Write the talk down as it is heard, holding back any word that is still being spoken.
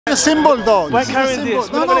a symbol though. We're carrying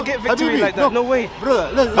this. We're not going to get victory like that. No way.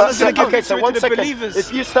 Brother, okay, so 1 second.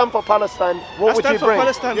 If you stand for Palestine, what would you bring?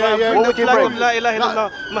 I stand for Palestine, what would you bring? La ilaha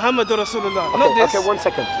illallah, Muhammadur Rasulullah. Not this. Okay, 1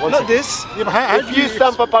 second. Not this. If you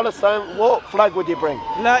stand for Palestine, what flag would you bring?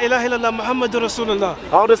 La ilaha illallah, Muhammadur Rasulullah.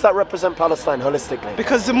 How does that represent Palestine holistically?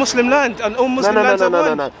 Because it's a Muslim land and all Muslim lands are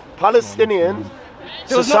one. No. Palestinian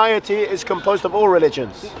society is composed of all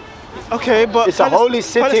religions. Okay, but it's a holy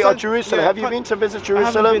city of Jerusalem. Have you been to visit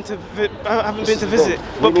Jerusalem? I haven't been to visit.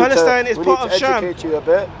 But Palestine is part of Sham. You a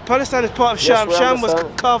bit. Palestine is part of Sham. Sham was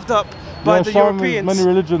carved up by the Europeans. Many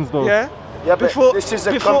religions though. Yeah, but this is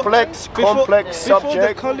a complex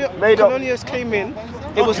subject. Before the colonials came in,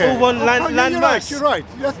 it was all one land mass. You're right.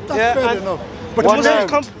 That's fair enough. But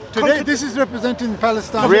today, this is representing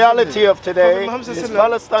Palestine. The reality of today is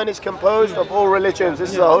Palestine is composed of all religions.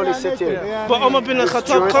 This is a holy city. But Umar bin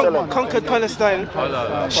al-Khattab conquered Palestine.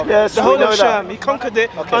 Yes, the whole of Sham. He conquered it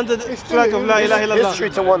under the flag of La ilaha illallah. History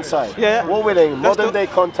to one side. Yeah. What we're in modern day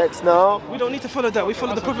context now. We don't need to follow that. We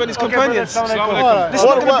follow the Prophet and his companions. This is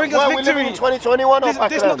not going to bring us victory. We live in 2021 or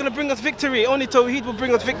This is not going to bring us victory. Only Tawheed will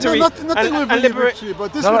bring us victory. Nothing will bring victory,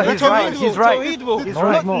 but this will bring Tawheed will.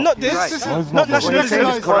 Not this. Not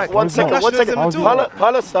nationalism. One second.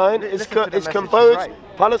 Palestine is composed.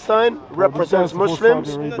 Palestine represents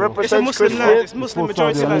Muslims, represents Christians. It's Muslim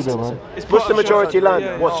majority land. It's Muslim majority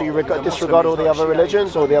land. What? So you disregard all the other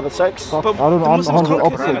religions or the other sects? But the Muslims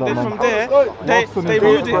conquered it. From there, they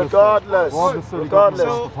ruled it. Regardless,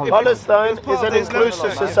 Palestine is an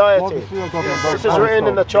inclusive society. This is written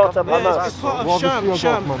in the Charter of Hamas. It's part of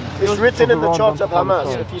Sham. It's written in the Charter of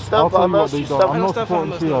Hamas. If you stand for Hamas, you stand for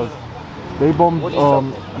Hamas. They bombed the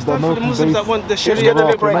American Muslims that want the Sharia. Who's going to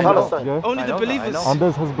liberate Palestine? Only the believers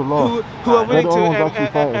who are willing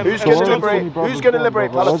to. Who's going to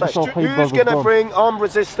liberate Palestine? Who's going to bring armed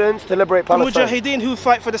resistance to liberate Palestine? The Mujahideen who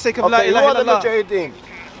fight for the sake of La ilaha illallah.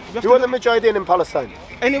 Who are the Mujahideen in Palestine?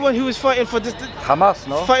 Anyone who is fighting for Hamas,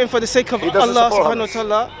 no? Fighting for the sake of Allah subhanahu wa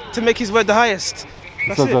ta'ala to make his word the highest.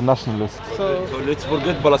 That's a nationalist. So let's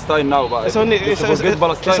forget Palestine now. It's only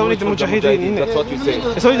the Mujahideen. That's what you say.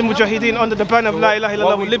 It's only the Mujahideen under the banner of La ilaha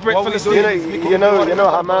illallah will liberate Palestine. You know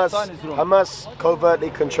Hamas covertly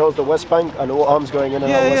controls the West Bank and all arms going in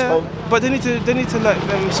and out of West Bank. But they need to like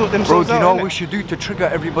sort themselves out. Bro, do you know what we should do to trigger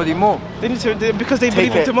everybody more? They need to because they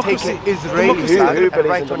believe in democracy. Israeli who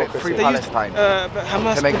believes in democracy? Palestine.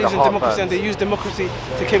 Hamas believes in democracy and they use democracy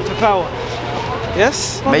to come to power.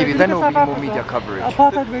 Yes? Maybe then there will be more media coverage.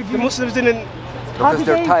 The Muslims didn't. Because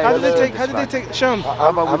they're tired. How did they take Sham?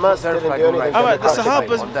 Hamas didn't do anything. The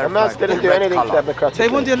Sahabas. Hamas didn't do anything democratic. They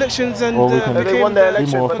won the elections and they won the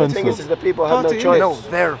election, but the thing is the people had no choice. No,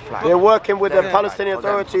 their flag. They're working with the Palestinian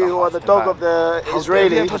Authority, who are the dog of the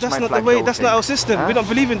Israelis. Yeah, but that's not the way. That's not our system. We don't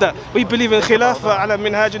believe in that. We believe in Khilafah ala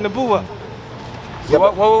minhaj an-nubuwah. So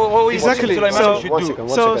what we exactly.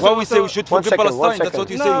 What we say we should forget Palestine. That's what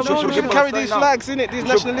you say. We should carry these flags in it, these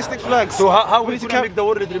nationalistic flags. So how we can make the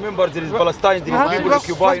world remember there is Palestine, there is people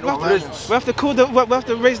occupying or prisons? We have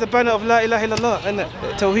to raise the banner of La ilaha illallah and the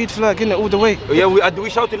Tawheed flag in it all the way. Yeah, we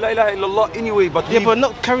shout La ilaha illallah anyway, but but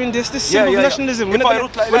not carrying this symbol of nationalism. We're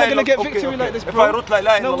not going to get victory like this, bro. If I wrote La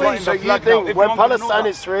ilaha illallah in the flag now, when Palestine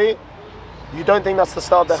is free, you don't think that's the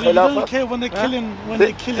start of the Khilafah? You don't care when they're killing,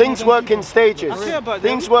 things work in stages.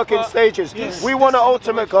 Things work in stages. We want an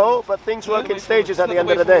ultimate goal, but things work in stages at the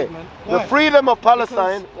end of the day. The freedom of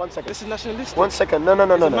Palestine. 1 second. This is nationalistic. 1 second. No.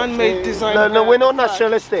 Man-made design. No, we're not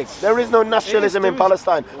nationalistic. There is no nationalism in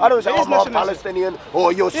Palestine. I don't say I'm Palestinian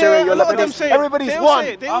or you're Syrian, you're Lebanese. Everybody's one.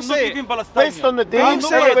 I'm not even Palestinian. Based on the deen,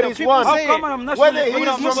 everybody's one. Whether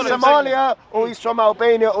he's from Somalia or he's from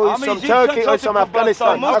Albania or he's from Turkey or he's from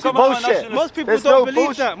Afghanistan. That's bullshit. Most people don't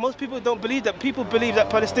believe that. Most people don't believe that. People believe that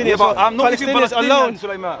Palestinians Palestinians alone.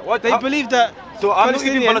 Sulayman. They believe that. So I'm not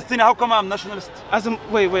even Palestinian. How come I'm nationalist? As a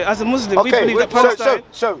Muslim, we believe that Palestine.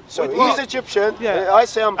 So he's Egyptian. I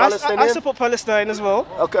say I'm Palestinian. I support Palestine as well.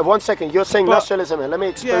 Okay, 1 second. You're saying nationalism. Let me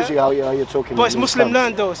expose you how you're talking. But it's Muslim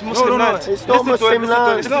land, though. It's Muslim land. It's not Muslim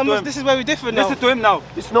land. This is where we differ now. Listen to him now.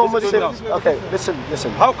 It's not Muslim. Okay, listen.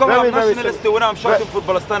 How come I'm nationalist when I'm shouting for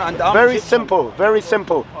Palestine and I'm very simple.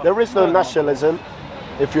 There is no nationalism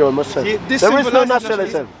if you're a Muslim. There is no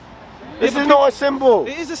nationalism. This is not a symbol.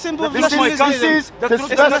 It is a symbol of nationalism. This is to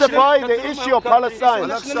specify the issue of Palestine.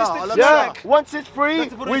 Yeah, once it's free,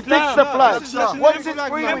 we ditch the flag. Once it's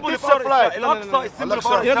free, we ditch the flag.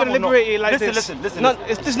 You're not going to liberate it like this. Listen. This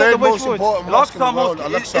is not the way forward. Al-Aqsa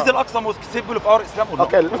Mosque, is Al-Aqsa Mosque a symbol of our Islam or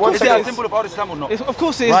not? Okay, is it a symbol of our Islam or not? Of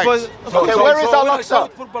course it is. Okay, where is Al-Aqsa?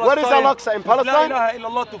 Where is Al-Aqsa? In Palestine? La ilaha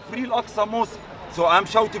illallah to free Al-Aqsa Mosque. So I'm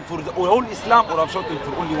shouting for the whole Islam, or I'm shouting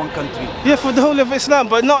for only one country? Yeah, for the whole of Islam,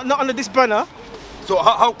 but not under this banner. So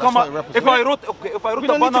how come if I wrote we a banner? We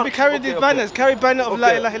don't need to be carrying these banners. Carry banner of La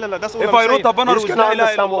ilaha illallah. That's all if I'm saying. I wrote a banner who's with going to La ilaha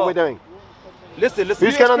understand what we're illallah. doing? Listen.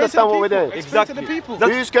 Who's going to understand what we're doing? Exactly. To the people.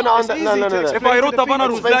 Who's going to understand? No. If I wrote a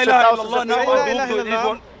banner with La ilaha illallah, now La I ilaha go to this illallah.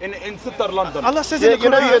 one in center London. Allah says in the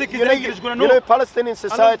You Quran. know, Palestinian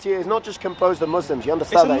society is not just composed of Muslims. You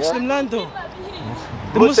understand that? It's a Muslim land, though.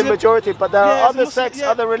 The Muslim majority, but there are other Muslim, sects,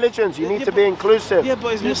 other religions. You need to be inclusive. Yeah,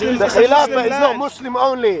 but it's Muslim. The Khilafah is not Muslim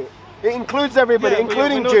only. It includes everybody,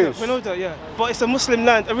 including Jews. We know that, yeah. But it's a Muslim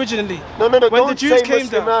land originally. No. When Don't the Jews say came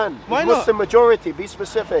Muslim there. land. Why it's not? Muslim majority. Be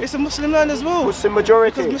specific. It's a Muslim land as well. Muslim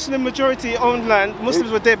majority. Because Muslim majority owned land. Muslims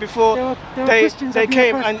were there before they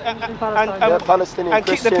came and Palestinian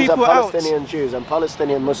kicked the Christians people and out. Palestinian Jews and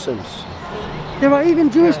Palestinian Muslims. There are even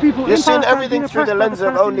Jewish people. You're seeing everything through the lens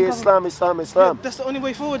of only Islam. Yeah, that's the only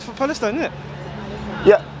way forward for Palestine, isn't it?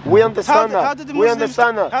 Yeah, we understand that. How did the we Muslims,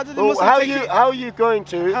 understand that. How did the Muslims How are you going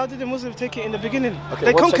to? How did the Muslims take it in the beginning? Okay,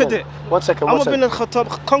 they conquered it. 1 second. Umar bin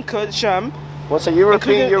al-Khattab conquered Sham. One second. You're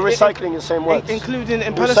recycling the same words. Including in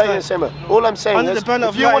You're Palestine. saying the same word. All I'm saying is,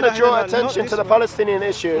 if you want to draw attention to the Palestinian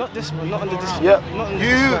issue, not this one, not under this one.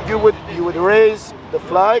 Yeah, you would raise the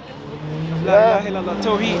flag. La ilaha illallah,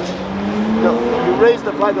 Tawheed. No, you raise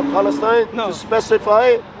the flag of Palestine to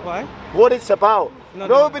specify what it's about.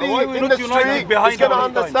 Nobody in the street is going to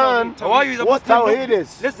understand what Tawheed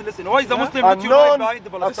is. Listen, why is the Muslim not united behind the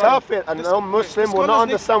Palestinians? A non-Muslim will not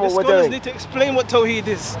understand what we're doing. Scholars need to explain what Tawheed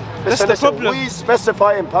is. That's the problem. We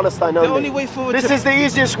specify in Palestine only. The only way forward this is the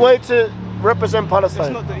easiest way to represent Palestine.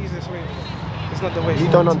 It's not the easiest way. It's not the way. You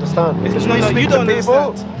don't understand. Because we speak to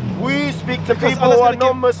people. We speak to people who are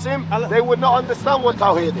non-Muslim. They would not understand what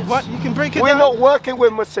Tawheed is. What? You can break it We're down. not working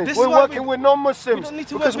with Muslims. We're working with non-Muslims.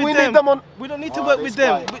 Because we need them on. We don't need to work with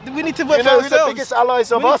them. We need to work you for know ourselves. Who the biggest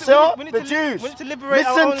allies of us are? The Jews.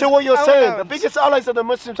 Listen to what you're saying. The biggest allies of the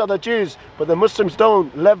Muslims are the Jews, but the Muslims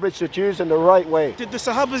don't leverage the Jews in the right way. Did the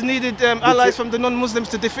Sahabas needed allies from the non-Muslims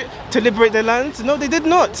to liberate their lands? No, they did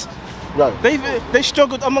not. No. They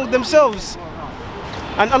struggled among themselves.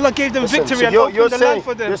 And Allah gave them victory and opened the land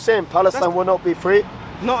for them. You're saying Palestine will not be free?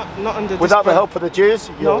 Not under without the help of the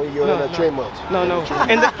Jews? You're in a dream world. No.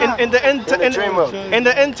 In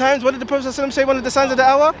the end times, what did the Prophet ﷺ say? One of the signs of the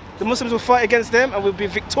hour, the Muslims will fight against them and will be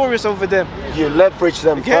victorious over them. You leverage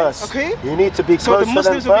them first. Okay. You need to be close to them first.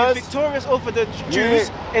 So the Muslims will be victorious over the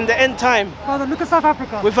Jews in the end time. Father, look at South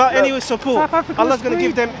Africa. Without any support, Allah's going to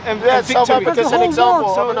give them victory. South Africa is an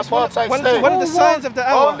example of an apartheid state. One of the signs of the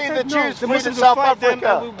hour. Only the Jews freed South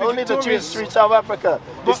Africa. Only the Jews freed South Africa.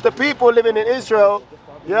 It's the people living in Israel.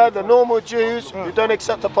 Yeah, the normal Jews who don't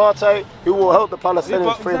accept apartheid, who will help the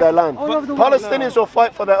Palestinians free their land. Palestinians will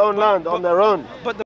fight for their own land on their own.